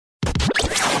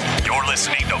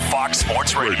listening to Fox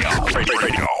Sports Radio.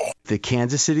 The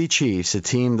Kansas City Chiefs, a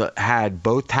team that had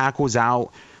both tackles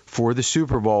out for the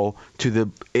Super Bowl,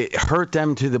 it hurt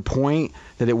them to the point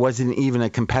that it wasn't even a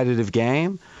competitive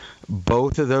game.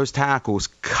 Both of those tackles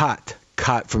cut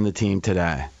from the team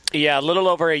today. Yeah, a little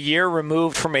over a year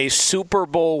removed from a Super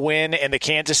Bowl win, and the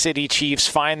Kansas City Chiefs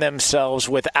find themselves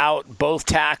without both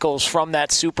tackles from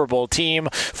that Super Bowl team.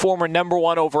 Former number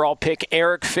 1 overall pick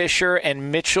Eric Fisher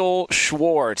and Mitchell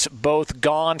Schwartz, both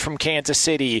gone from Kansas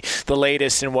City, the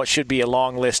latest in what should be a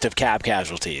long list of cap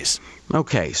casualties.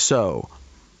 Okay, so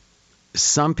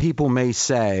some people may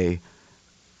say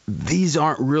these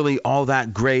aren't really all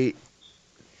that great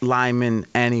linemen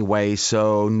anyway,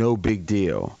 so no big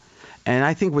deal. And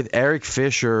I think with Eric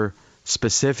Fisher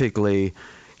specifically,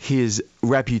 his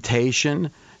reputation,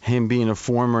 him being a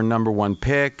former number 1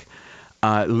 pick,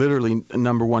 literally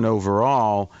number 1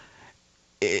 overall,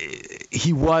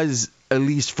 he was, at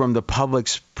least from the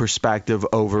public's perspective,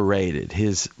 overrated.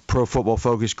 His Pro Football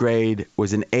Focus grade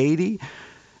was an 80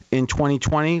 in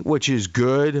 2020, which is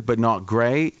good but not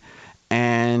great.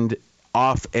 And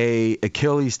off a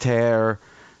Achilles tear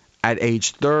at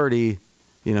age 30,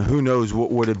 who knows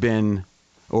what would have been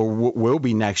or what will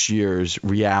be next year's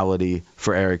reality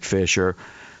for Eric Fisher.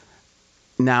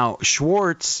 Now,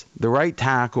 Schwartz, the right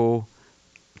tackle,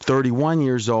 31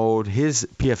 years old, his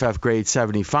PFF grade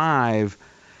 75.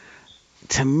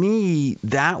 To me,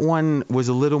 that one was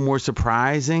a little more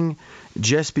surprising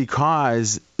just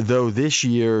because, though this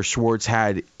year Schwartz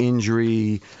had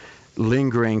injury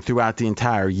lingering throughout the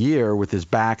entire year with his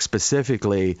back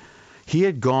specifically, he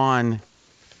had gone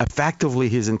effectively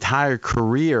his entire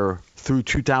career through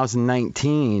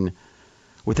 2019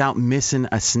 without missing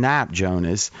a snap,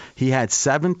 Jonas. He had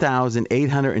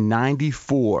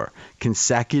 7,894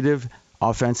 consecutive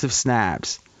offensive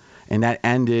snaps, and that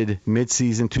ended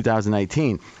midseason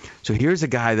 2019. So here's a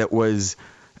guy that was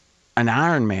an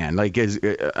Iron Man, like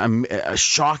a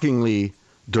shockingly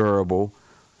durable.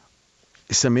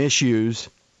 Some issues,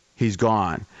 he's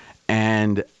gone.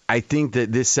 And I think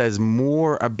that this says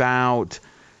more about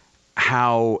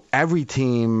how every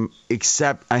team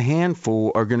except a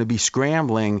handful are going to be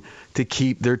scrambling to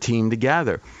keep their team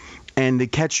together. And the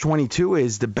catch-22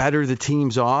 is the better the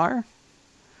teams are,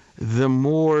 the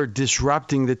more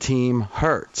disrupting the team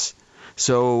hurts.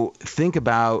 So think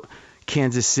about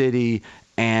Kansas City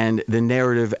and the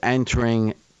narrative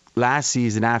entering last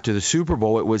season after the Super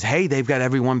Bowl. It was, hey, they've got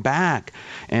everyone back,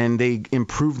 and they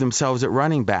improved themselves at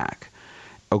running back.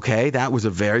 Okay, that was a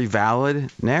very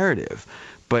valid narrative.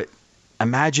 But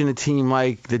imagine a team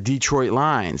like the Detroit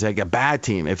Lions, like a bad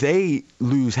team. If they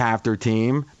lose half their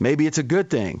team, maybe it's a good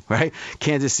thing, right?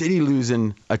 Kansas City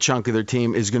losing a chunk of their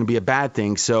team is going to be a bad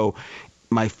thing. So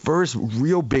my first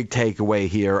real big takeaway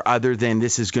here, other than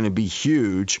this is going to be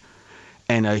huge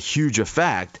and a huge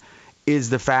effect,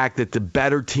 is the fact that the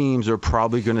better teams are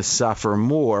probably going to suffer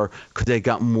more because they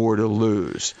got more to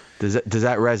lose. Does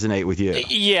that resonate with you?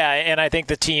 Yeah, and I think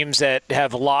the teams that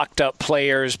have locked up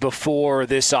players before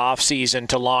this offseason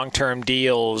to long-term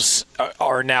deals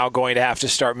are now going to have to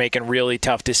start making really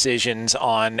tough decisions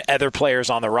on other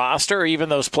players on the roster, or even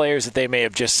those players that they may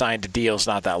have just signed to deals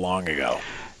not that long ago.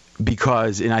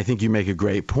 Because, and I think you make a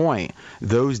great point,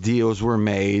 those deals were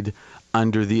made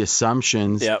under the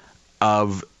assumptions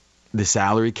of the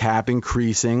salary cap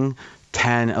increasing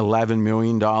 $10-11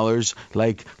 million,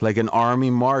 like an army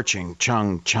marching,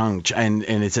 chung, and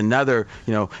it's another,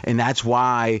 and that's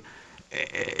why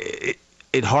it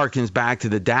harkens back to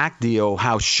the Dak deal,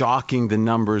 how shocking the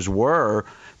numbers were,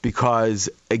 because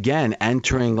again,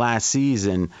 entering last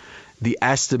season, the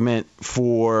estimate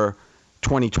for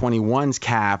 2021's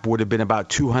cap would have been about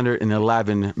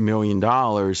 $211 million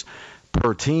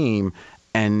per team.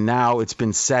 And now it's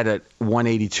been set at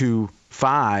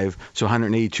 182.5, so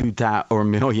 182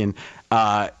 million,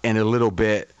 and a little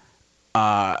bit,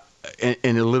 and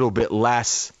a little bit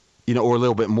less, or a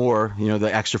little bit more,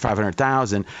 the extra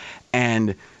 500,000.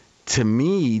 And to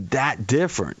me, that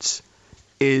difference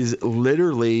is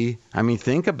literally, I mean,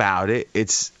 think about it.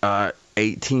 It's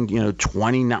 18,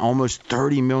 20, almost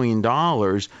 $30 million.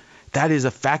 That is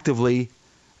effectively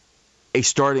a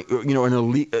starting, an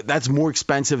elite, that's more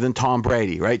expensive than Tom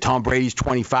Brady, right? Tom Brady's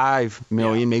 $25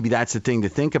 million. Yeah. Maybe that's the thing to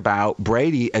think about.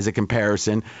 Brady, as a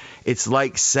comparison, it's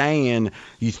like saying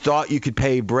you thought you could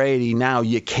pay Brady, now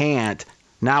you can't.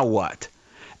 Now what?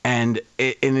 And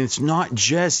it's not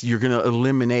just you're going to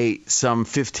eliminate some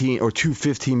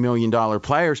 $15 million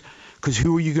players, because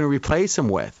who are you going to replace them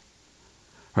with?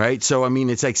 Right? So, I mean,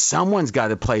 it's like someone's got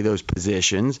to play those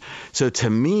positions. So, to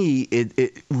me,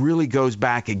 it really goes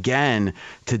back again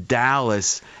to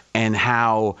Dallas and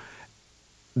how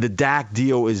the Dak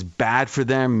deal is bad for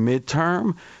them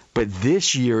midterm, but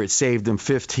this year it saved them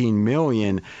 $15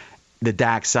 million, the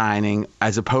Dak signing,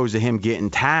 as opposed to him getting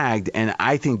tagged. And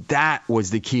I think that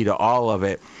was the key to all of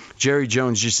it. Jerry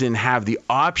Jones just didn't have the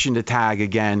option to tag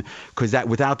again, because that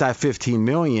without that $15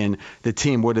 million, the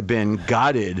team would have been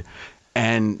gutted.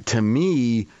 And to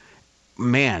me,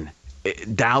 man,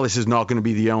 Dallas is not going to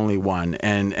be the only one.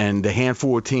 And the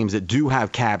handful of teams that do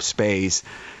have cap space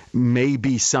may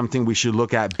be something we should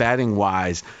look at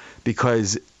betting-wise,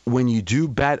 because when you do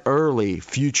bet early,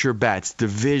 future bets,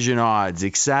 division odds,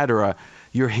 etc.,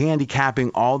 you're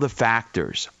handicapping all the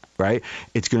factors, right?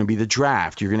 It's going to be the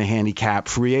draft. You're going to handicap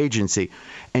free agency.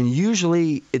 And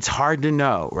usually it's hard to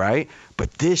know, right?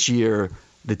 But this year,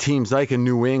 the teams like in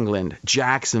New England,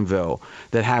 Jacksonville,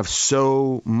 that have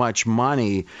so much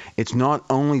money, it's not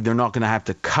only they're not going to have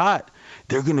to cut,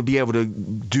 they're going to be able to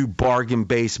do bargain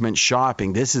basement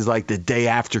shopping. This is like the day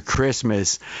after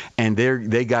Christmas, and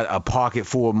they got a pocket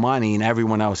full of money, and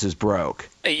everyone else is broke.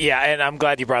 Yeah, and I'm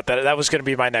glad you brought that. That was going to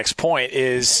be my next point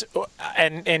is,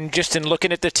 and just in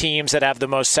looking at the teams that have the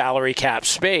most salary cap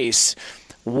space,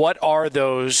 what are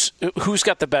those? Who's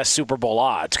got the best Super Bowl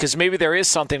odds? Because maybe there is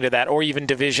something to that, or even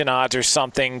division odds or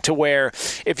something, to where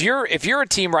if you're a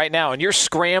team right now and you're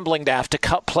scrambling to have to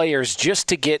cut players just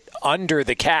to get under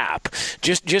the cap,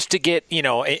 just to get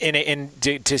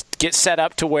to get set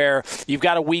up to where you've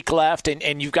got a week left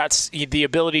and you've got the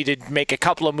ability to make a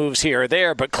couple of moves here or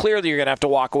there, but clearly you're going to have to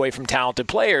walk away from talented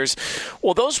players.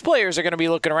 Well, those players are going to be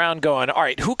looking around going, all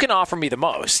right, who can offer me the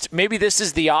most? Maybe this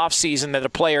is the offseason that a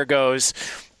player goes,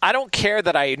 I don't care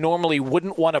that I normally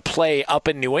wouldn't want to play up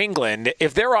in New England.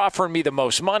 If they're offering me the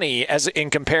most money as in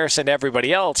comparison to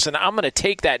everybody else, and I'm going to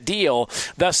take that deal,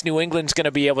 thus New England's going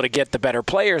to be able to get the better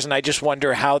players, and I just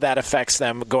wonder how that affects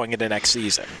them going into next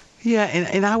season. Yeah,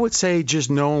 and I would say, just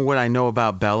knowing what I know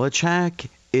about Belichick,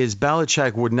 is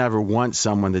Belichick would never want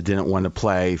someone that didn't want to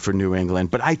play for New England.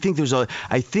 But I think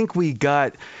we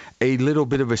got a little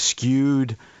bit of a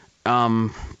skewed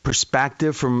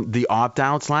perspective from the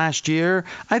opt-outs last year.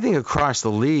 I think across the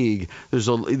league, there's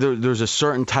a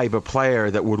certain type of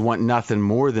player that would want nothing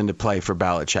more than to play for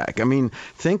Belichick. I mean,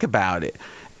 think about it.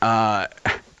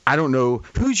 I don't know,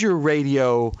 who's your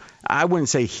radio, I wouldn't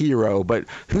say hero, but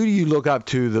who do you look up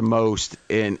to the most?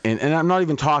 And I'm not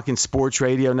even talking sports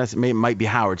radio. It might be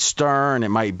Howard Stern. It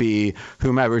might be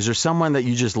whomever. Is there someone that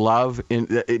you just love,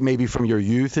 maybe from your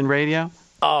youth in radio?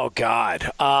 Oh,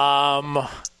 God.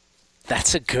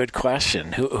 That's a good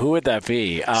question. Who would that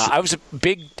be? I was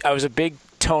a big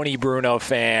Tony Bruno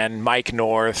fan. Mike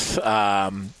North,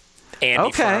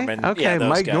 Andy Furman. Okay, yeah,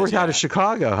 Mike guys, North out of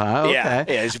Chicago, huh? Okay.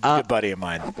 Yeah, he's a good buddy of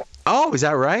mine. Oh, is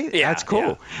that right? Yeah, that's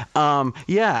cool.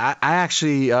 Yeah. I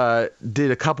actually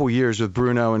did a couple years with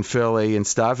Bruno in Philly and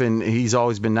stuff, and he's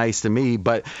always been nice to me.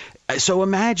 But so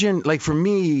imagine, like, for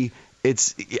me,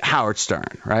 it's Howard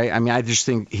Stern, right? I mean, I just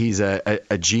think he's a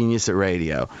genius at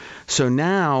radio. So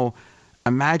now,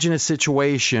 imagine a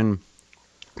situation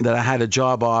that I had a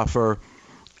job offer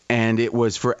and it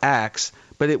was for X,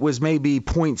 but it was maybe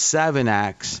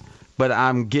 0.7X, but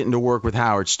I'm getting to work with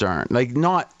Howard Stern. Like,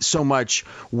 not so much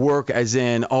work as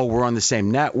in, oh, we're on the same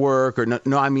network, or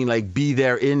no, I mean, like, be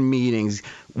there in meetings,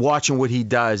 watching what he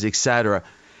does, etc.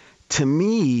 To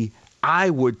me, I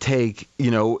would take,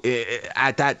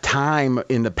 at that time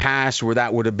in the past where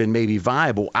that would have been maybe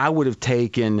viable, I would have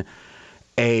taken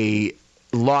a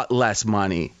lot less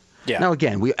money. Yeah. Now,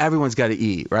 again, everyone's got to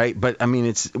eat, right? But, I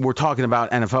mean, we're talking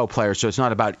about NFL players, so it's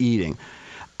not about eating.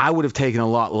 I would have taken a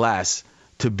lot less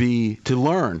to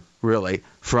learn, really,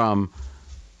 from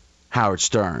Howard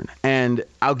Stern. And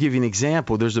I'll give you an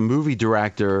example. There's a movie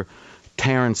director,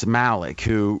 Terrence Malick,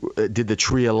 who did The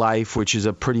Tree of Life, which is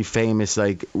a pretty famous,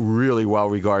 like, really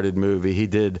well-regarded movie. He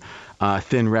did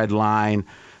Thin Red Line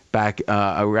back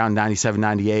around 97,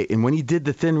 98. And when he did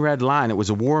The Thin Red Line, it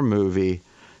was a war movie.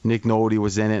 Nick Nolte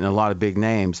was in it and a lot of big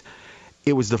names.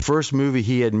 It was the first movie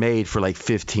he had made for like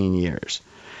 15 years.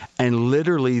 And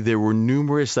literally there were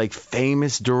numerous like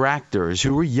famous directors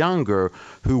who were younger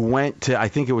who went to, I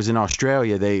think it was in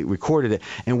Australia, they recorded it,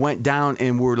 and went down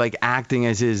and were like acting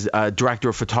as his director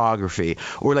of photography,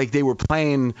 or like they were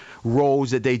playing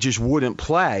roles that they just wouldn't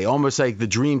play, almost like the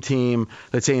dream team,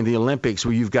 let's say in the Olympics,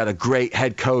 where you've got a great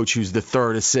head coach who's the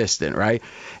third assistant, right?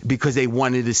 Because they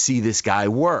wanted to see this guy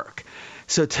work.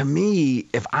 So to me,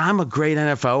 if I'm a great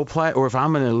NFL player, or if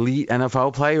I'm an elite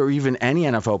NFL player, or even any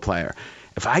NFL player,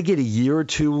 if I get a year or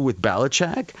two with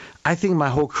Belichick, I think my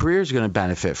whole career is going to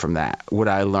benefit from that, what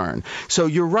I learned. So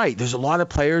you're right. There's a lot of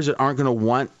players that aren't going to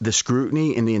want the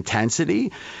scrutiny and the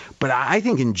intensity. But I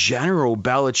think in general,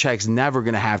 Belichick's never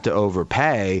going to have to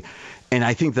overpay. And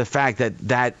I think the fact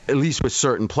that at least with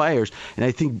certain players, and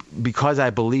I think because I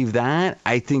believe that,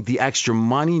 I think the extra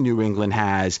money New England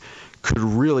has could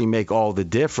really make all the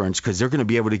difference, because they're going to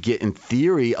be able to get, in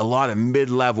theory, a lot of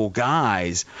mid-level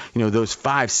guys, those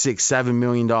 $5, $6, $7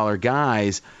 million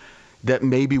guys that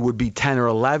maybe would be 10 or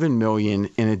 11 million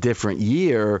in a different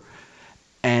year.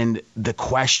 And the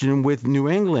question with New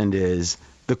England is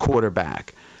the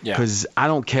quarterback. Because I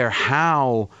don't care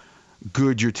how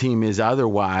good your team is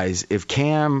otherwise, if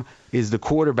Cam is the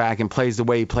quarterback and plays the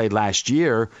way he played last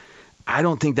year, I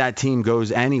don't think that team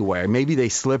goes anywhere. Maybe they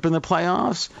slip in the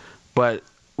playoffs, but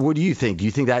what do you think? Do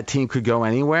you think that team could go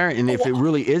anywhere? And if it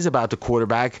really is about the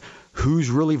quarterback, who's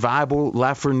really viable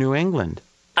left for New England?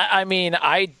 I mean,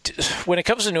 when it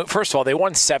comes to first of all, they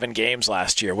won 7 games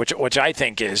last year, which I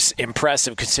think is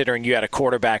impressive considering you had a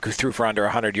quarterback who threw for under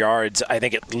 100 yards, I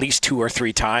think at least 2 or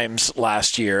 3 times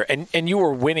last year, and you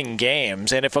were winning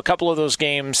games. And if a couple of those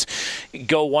games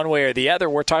go one way or the other,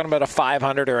 we're talking about a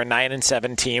 500 or a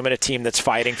 9-7 team and a team that's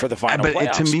fighting for the final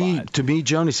playoff spot. To me,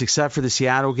 Jonas, except for the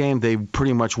Seattle game, they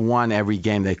pretty much won every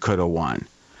game they could have won.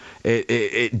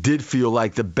 It did feel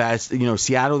like the best,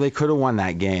 Seattle, they could have won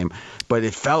that game, but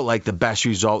it felt like the best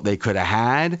result they could have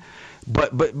had.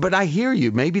 But I hear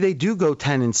you. Maybe they do go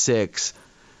 10-6,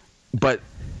 but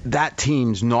that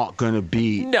team's not going to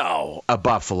be a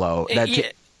Buffalo.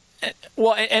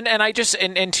 Well,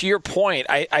 and to your point,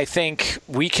 I think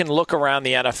we can look around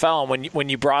the NFL, and when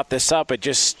you brought this up,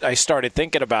 I started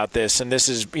thinking about this, and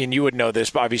you would know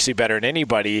this obviously better than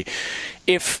anybody.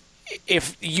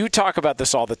 If you talk about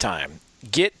this all the time,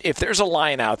 if there's a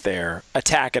line out there,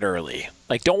 attack it early.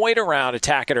 Like, don't wait around,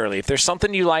 attack it early. If there's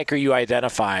something you like or you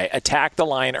identify, attack the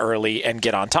line early and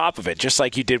get on top of it, just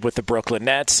like you did with the Brooklyn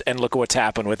Nets, and look at what's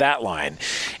happened with that line.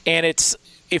 And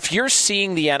if you're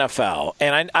seeing the NFL,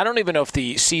 and I don't even know if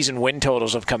the season win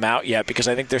totals have come out yet, because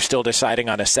I think they're still deciding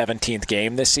on a 17th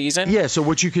game this season. Yeah, so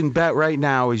what you can bet right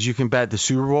now is you can bet the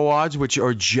Super Bowl odds, which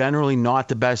are generally not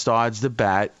the best odds to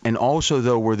bet, and also,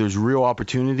 though, where there's real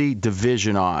opportunity,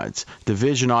 division odds.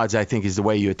 Division odds, I think, is the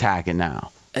way you attack it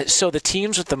now. So the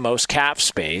teams with the most cap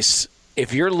space,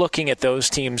 if you're looking at those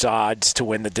teams' odds to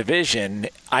win the division,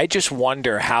 I just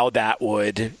wonder how that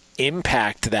would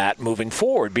impact that moving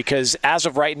forward, because as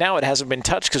of right now it hasn't been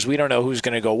touched because we don't know who's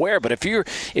going to go where. But if you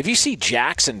see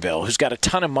Jacksonville, who's got a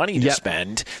ton of money to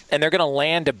spend, and they're going to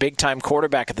land a big time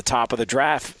quarterback at the top of the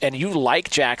draft, and you like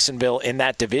Jacksonville in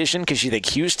that division because you think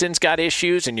Houston's got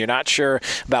issues and you're not sure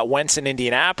about Wentz in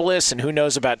Indianapolis, and who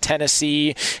knows about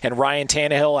Tennessee and Ryan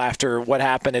Tannehill after what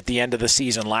happened at the end of the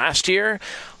season last year,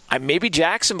 maybe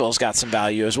Jacksonville's got some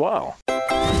value as well.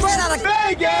 Straight out of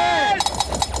Vegas!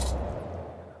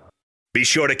 Be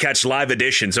sure to catch live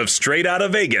editions of Straight Outta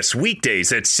Vegas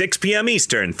weekdays at 6 p.m.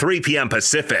 Eastern, 3 p.m.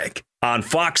 Pacific on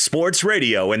Fox Sports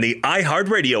Radio and the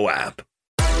iHeartRadio app.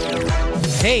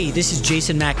 Hey, this is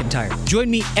Jason McIntyre.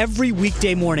 Join me every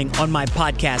weekday morning on my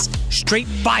podcast, Straight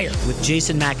Fire with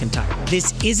Jason McIntyre.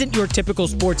 This isn't your typical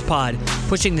sports pod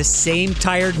pushing the same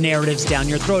tired narratives down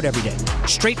your throat every day.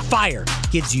 Straight Fire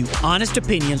gives you honest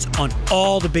opinions on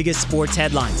all the biggest sports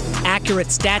headlines, accurate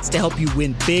stats to help you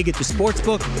win big at the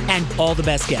sportsbook, and all the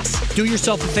best guests. Do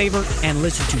yourself a favor and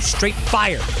listen to Straight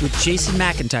Fire with Jason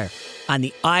McIntyre on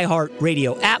the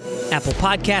iHeartRadio app, Apple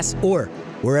Podcasts, or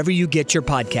wherever you get your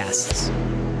podcasts.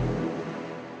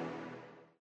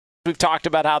 We've talked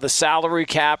about how the salary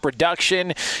cap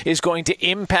reduction is going to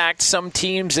impact some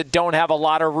teams that don't have a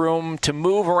lot of room to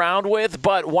move around with,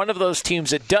 but one of those teams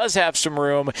that does have some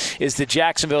room is the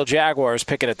Jacksonville Jaguars,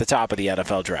 picking at the top of the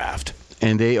NFL draft.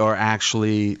 And they are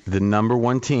actually the number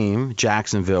one team,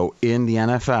 Jacksonville, in the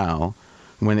NFL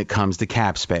when it comes to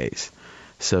cap space.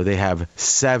 So they have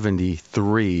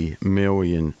 $73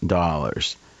 million.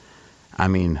 I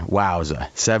mean,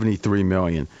 wowza, $73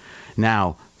 million.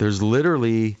 Now, there's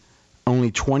literally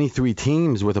only 23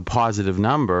 teams with a positive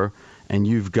number, and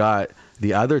you've got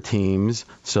the other teams,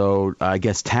 so I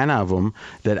guess 10 of them,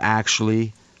 that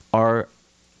actually are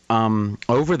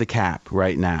over the cap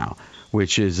right now,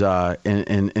 which is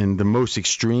in the most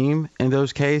extreme in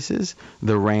those cases,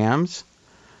 the Rams,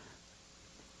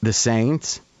 the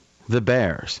Saints, the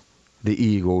Bears, the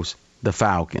Eagles, the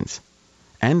Falcons,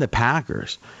 and the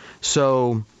Packers.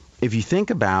 So if you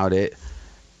think about it,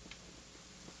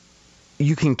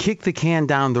 you can kick the can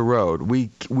down the road. We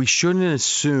shouldn't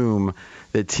assume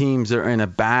that teams that are in a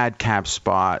bad cap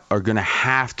spot are going to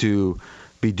have to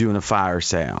be doing a fire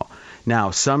sale. Now,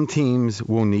 some teams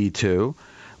will need to,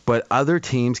 but other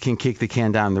teams can kick the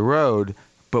can down the road.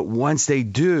 But once they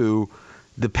do,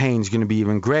 the pain's going to be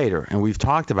even greater. And we've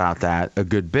talked about that a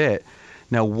good bit.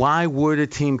 Now, why would a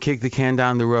team kick the can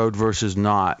down the road versus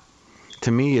not?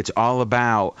 To me, it's all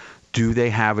about, do they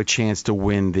have a chance to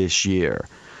win this year?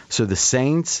 So the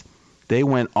Saints, they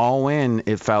went all in,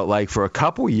 it felt like, for a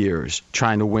couple years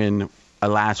trying to win a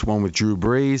last one with Drew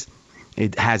Brees.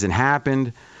 It hasn't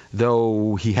happened,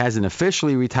 though he hasn't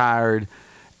officially retired.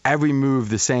 Every move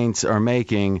the Saints are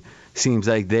making seems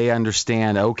like they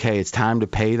understand, okay, it's time to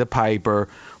pay the piper.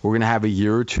 We're going to have a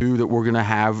year or two that we're going to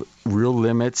have real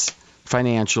limits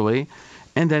financially.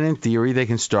 And then in theory, they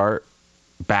can start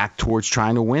back towards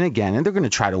trying to win again. And they're going to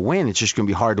try to win. It's just going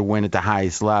to be hard to win at the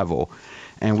highest level.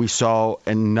 And we saw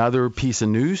another piece of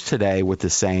news today with the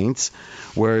Saints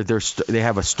where they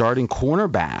have a starting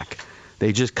cornerback.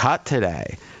 They just cut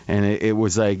today. And it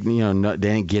was like, they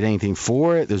didn't get anything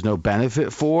for it. There's no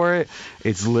benefit for it.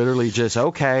 It's literally just,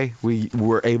 okay, we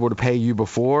were able to pay you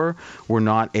before. We're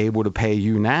not able to pay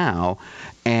you now.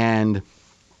 And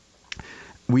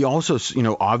we also,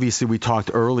 obviously we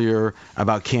talked earlier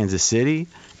about Kansas City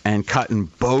and cutting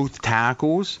both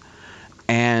tackles.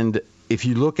 And if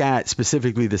you look at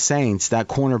specifically the Saints, that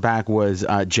cornerback was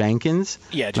Jenkins,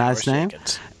 last name.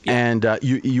 Jenkins. Yeah. And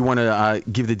you want to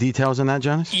give the details on that,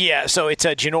 Jonas? Yeah, so it's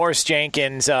Janoris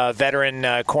Jenkins, veteran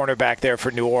cornerback there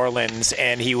for New Orleans,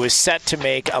 and he was set to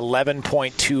make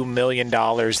 $11.2 million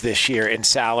this year in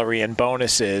salary and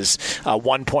bonuses,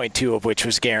 1.2 of which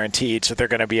was guaranteed, so they're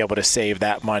going to be able to save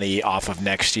that money off of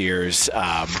next year's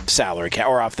salary cap,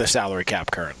 or off the salary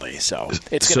cap currently. So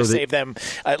it's going to save them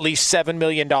at least $7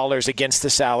 million against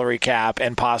the salary cap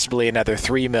and possibly another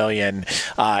 $3 million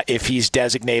if he's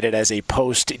designated as a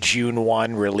post-June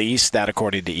 1 release, that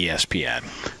according to ESPN.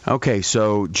 Okay,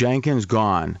 so Jenkins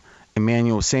gone.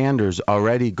 Emmanuel Sanders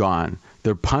already gone.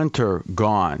 Their punter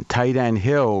gone. Tight end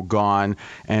Hill gone.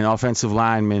 And offensive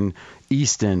lineman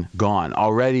Easton gone.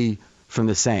 Already from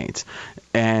the Saints.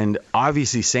 And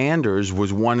obviously Sanders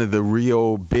was one of the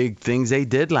real big things they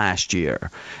did last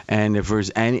year. And if there's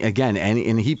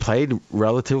and he played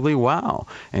relatively well.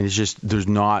 And it's just there's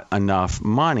not enough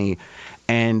money.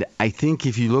 And I think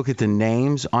if you look at the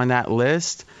names on that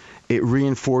list, it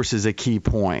reinforces a key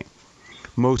point.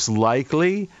 Most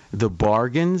likely, the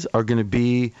bargains are going to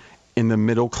be in the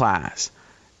middle class.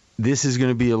 This is going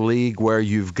to be a league where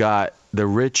you've got the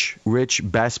rich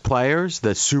best players,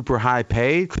 the super high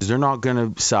paid, because they're not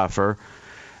going to suffer,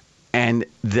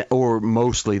 or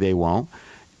mostly they won't.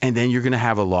 And then you're going to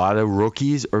have a lot of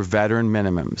rookies or veteran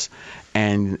minimums.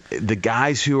 And the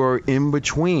guys who are in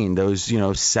between, those,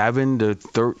 $7 to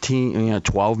 $13,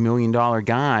 $12 million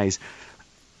guys,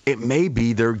 it may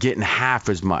be they're getting half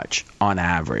as much on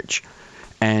average.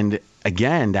 And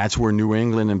again, that's where New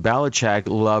England and Belichick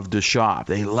love to shop.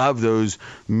 They love those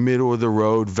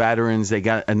middle-of-the-road veterans. They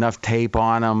got enough tape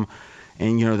on them.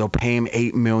 And, they'll pay him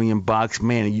 $8 million.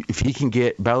 Man, if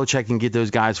Belichick can get those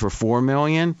guys for $4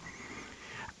 million,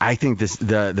 I think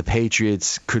the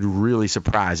Patriots could really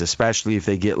surprise, especially if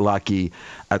they get lucky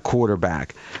at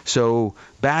quarterback. So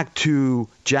back to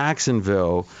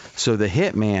Jacksonville. So the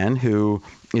hitman, who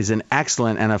is an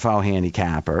excellent NFL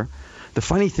handicapper. The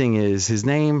funny thing is, his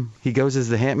name, he goes as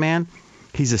the hitman.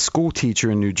 He's a school teacher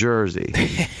in New Jersey.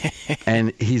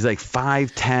 And he's like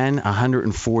 5'10",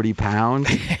 140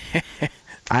 pounds.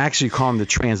 I actually call him the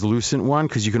translucent one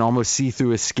because you can almost see through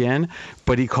his skin,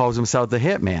 but he calls himself the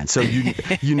hitman. So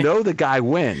the guy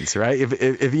wins, right?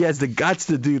 If he has the guts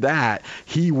to do that,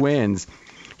 he wins.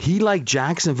 He liked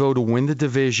Jacksonville to win the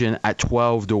division at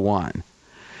 12-1.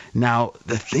 Now,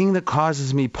 the thing that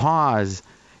causes me pause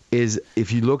is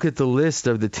if you look at the list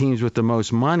of the teams with the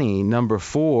most money, number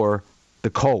 4, the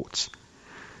Colts.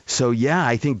 So, yeah,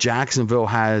 I think Jacksonville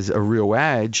has a real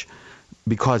edge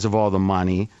because of all the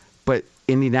money, but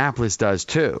Indianapolis does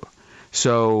too.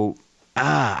 So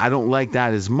I don't like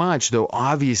that as much, though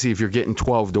obviously if you're getting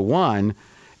 12-1,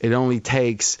 it only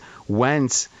takes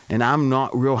Wentz, and I'm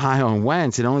not real high on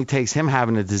Wentz, it only takes him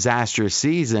having a disastrous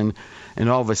season, and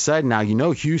all of a sudden now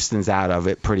Houston's out of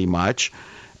it pretty much.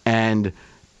 And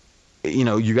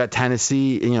you got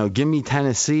Tennessee, give me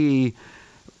Tennessee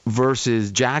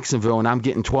versus Jacksonville and I'm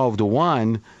getting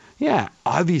 12-1. Yeah,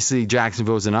 obviously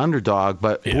Jacksonville's an underdog,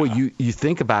 but boy, you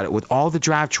think about it, with all the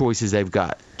draft choices they've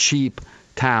got, cheap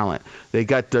talent. They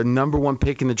got the number 1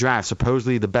 pick in the draft,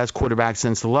 supposedly the best quarterback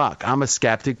since Luck. I'm a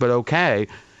skeptic, but okay.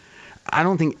 I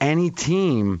don't think any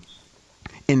team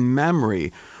in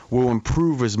memory will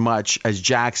improve as much as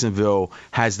Jacksonville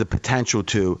has the potential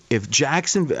to. If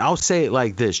Jacksonville, I'll say it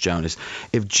like this, Jonas,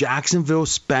 if Jacksonville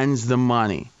spends the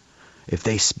money, if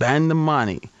they spend the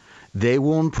money, they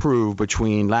will improve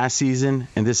between last season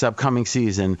and this upcoming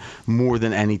season more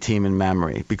than any team in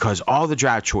memory, because all the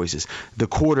draft choices, the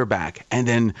quarterback, and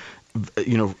then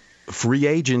free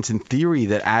agents in theory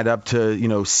that add up to,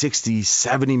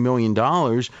 $60-70 million.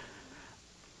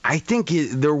 I think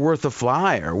they're worth a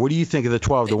flyer. What do you think of the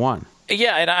 12-1?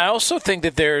 Yeah, and I also think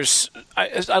that there's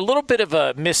a little bit of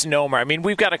a misnomer. I mean,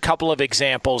 we've got a couple of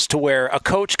examples to where a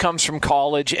coach comes from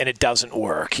college and it doesn't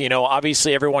work.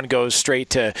 Obviously everyone goes straight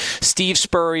to Steve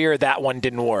Spurrier. That one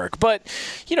didn't work. But,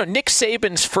 Nick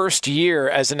Saban's first year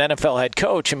as an NFL head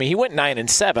coach, I mean, he went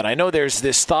 9-7. I know there's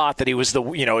this thought that he was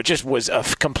it just was a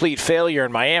complete failure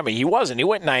in Miami. He wasn't. He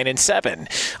went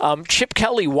 9-7. Chip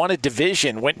Kelly won a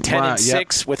division, went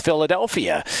 10-6 with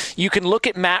Philadelphia. You can look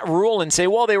at Matt Rule and say,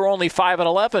 well, they were only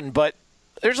 5-11, but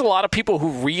there's a lot of people who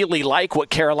really like what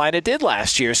Carolina did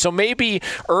last year. So maybe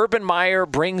Urban Meyer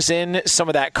brings in some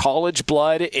of that college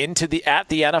blood at the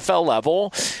NFL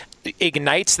level,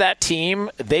 ignites that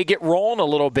team, they get rolling a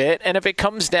little bit, and if it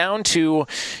comes down to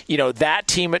that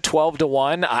team at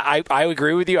 12-1, I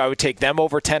agree with you. I would take them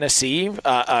over Tennessee,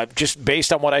 just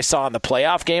based on what I saw in the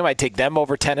playoff game. I'd take them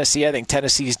over Tennessee. I think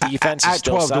Tennessee's defense is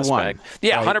still suspect.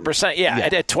 Yeah, 100%. Yeah,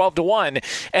 at 12-1,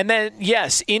 and then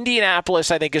yes,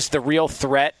 Indianapolis I think is the real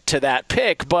threat to that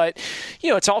pick, but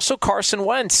it's also Carson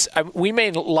Wentz. We may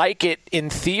like it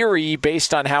in theory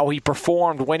based on how he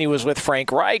performed when he was with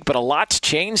Frank Reich, but a lot's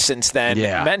changed since then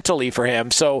mentally for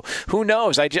him. So who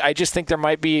knows? I just think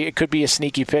it could be a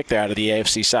sneaky pick there out of the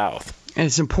AFC South. And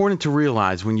it's important to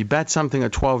realize when you bet something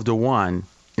at 12-1,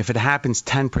 if it happens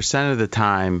 10% of the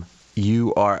time,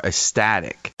 you are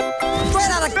ecstatic.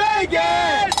 Straight out of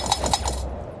Vegas!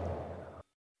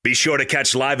 Be sure to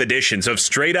catch live editions of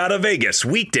Straight Outta Vegas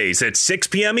weekdays at 6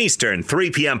 p.m. Eastern,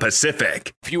 3 p.m.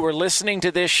 Pacific. If you were listening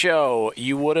to this show,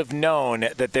 you would have known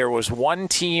that there was one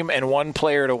team and one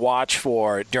player to watch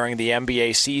for during the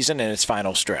NBA season in its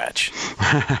final stretch.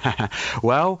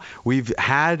 Well, we've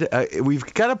got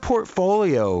a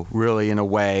portfolio, really, in a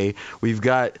way. We've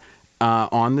got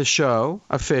on the show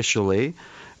officially,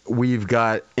 we've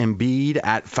got Embiid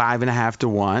at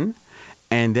 5.5-1,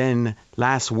 and then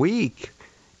last week,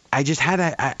 I just had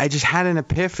an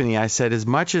epiphany. I said, as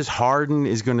much as Harden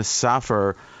is going to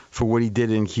suffer for what he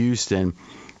did in Houston,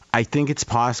 I think it's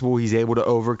possible he's able to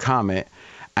overcome it.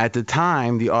 At the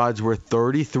time, the odds were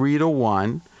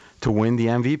 33-1 to win the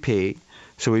MVP,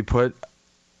 so we put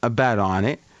a bet on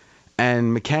it.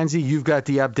 And Mackenzie, you've got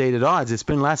the updated odds. It's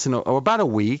been less than about a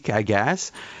week, I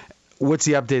guess. What's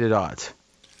the updated odds?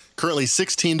 Currently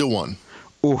 16-1.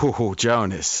 Ooh,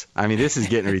 Jonas. I mean, this is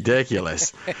getting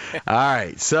ridiculous. All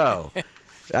right, so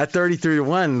that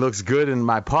 33-1 looks good in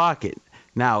my pocket.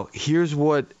 Now, here's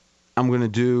what I'm going to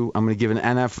do. I'm going to give an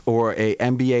NF or a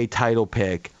NBA title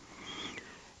pick.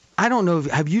 I don't know.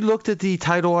 Have you looked at the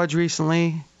title odds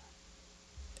recently?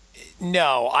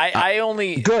 No, I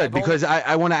only... Good, because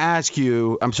I want to ask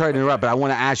you, I'm sorry to interrupt, but I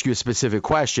want to ask you a specific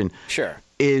question. Sure.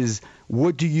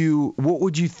 What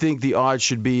would you think the odds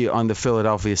should be on the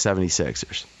Philadelphia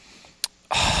 76ers?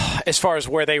 As far as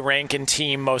where they rank in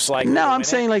team most likely? No, I'm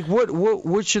saying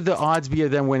what should the odds be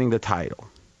of them winning the title?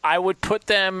 I would put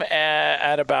them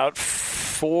at about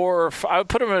 4. I would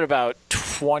put them at about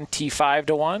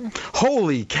 25-1.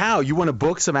 Holy cow! You want to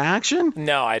book some action?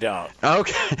 No, I don't.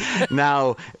 Okay.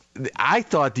 Now, I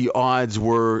thought the odds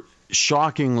were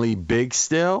shockingly big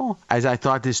still, as I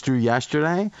thought this through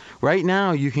yesterday. Right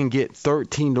now, you can get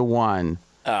 13-1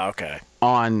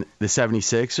 on the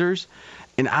 76ers.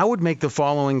 And I would make the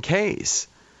following case.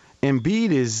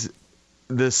 Embiid is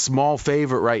the small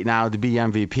favorite right now to be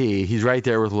MVP. He's right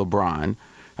there with LeBron,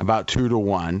 about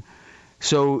 2-1.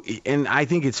 So, and I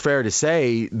think it's fair to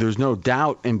say there's no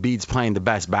doubt Embiid's playing the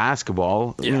best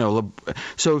basketball. Yeah.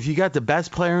 So if you got the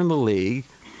best player in the league,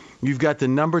 you've got the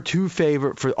number 2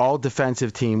 favorite for all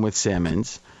defensive team with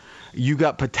Simmons. You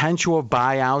got potential of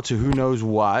buyouts or who knows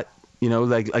what,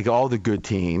 like all the good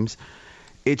teams.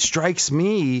 It strikes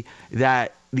me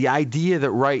that the idea that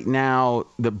right now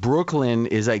that Brooklyn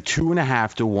is like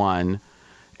 2.5-1,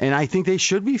 and I think they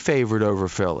should be favored over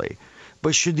Philly.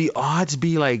 But should the odds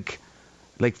be like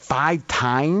 5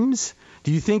 times?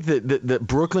 Do you think that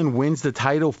Brooklyn wins the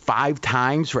title 5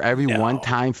 times for every one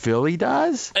time Philly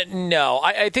does? No.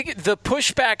 I think the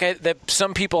pushback that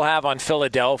some people have on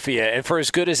Philadelphia, and for as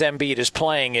good as Embiid is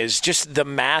playing, is just the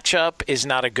matchup is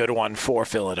not a good one for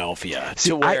Philadelphia.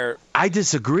 See, I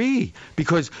disagree,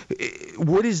 because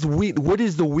what is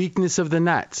the weakness of the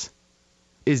Nets?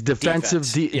 Is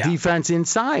defense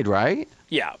inside, right?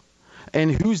 Yeah.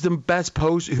 And who's the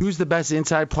best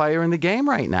inside player in the game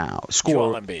right now?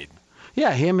 Joel Embiid.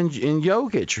 Yeah, him and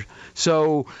Jokic.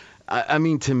 So, I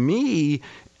mean, to me,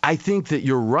 I think that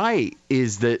you're right,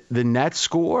 is that the Nets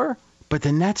score, but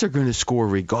the Nets are going to score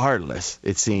regardless,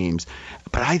 it seems.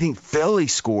 But I think Philly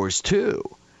scores too.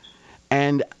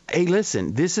 And hey,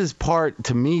 listen, this is part,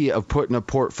 to me, of putting a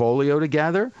portfolio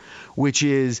together, which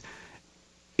is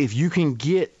if you can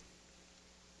get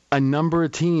a number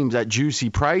of teams at juicy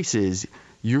prices,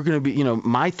 you're going to be,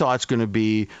 my thought's going to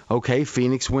be, okay,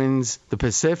 Phoenix wins the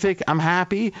Pacific. I'm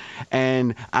happy.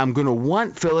 And I'm going to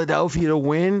want Philadelphia to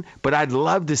win, but I'd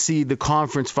love to see the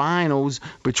conference finals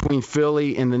between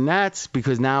Philly and the Nets,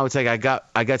 because now it's like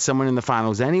I got someone in the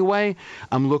finals anyway.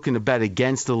 I'm looking to bet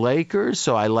against the Lakers,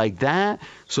 so I like that.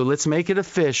 So let's make it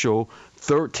official,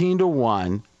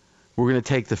 13-1. We're going to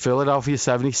take the Philadelphia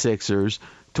 76ers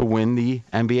to win the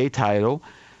NBA title.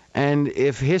 And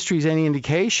if history's any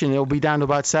indication, it'll be down to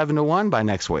about 7-1 by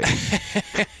next week.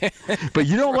 But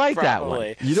you don't like that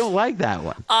one. You don't like that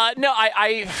one. No,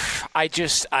 I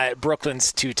just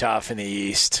Brooklyn's too tough in the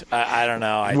East. I don't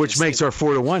know. Which makes our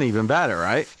 4-1 even better,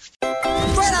 right?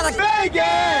 Straight out of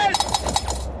Vegas!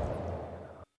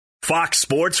 Fox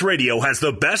Sports Radio has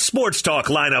the best sports talk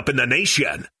lineup in the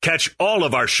nation. Catch all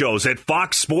of our shows at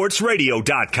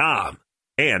foxsportsradio.com.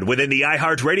 And within the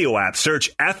iHeartRadio app,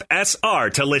 search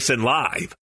FSR to listen live.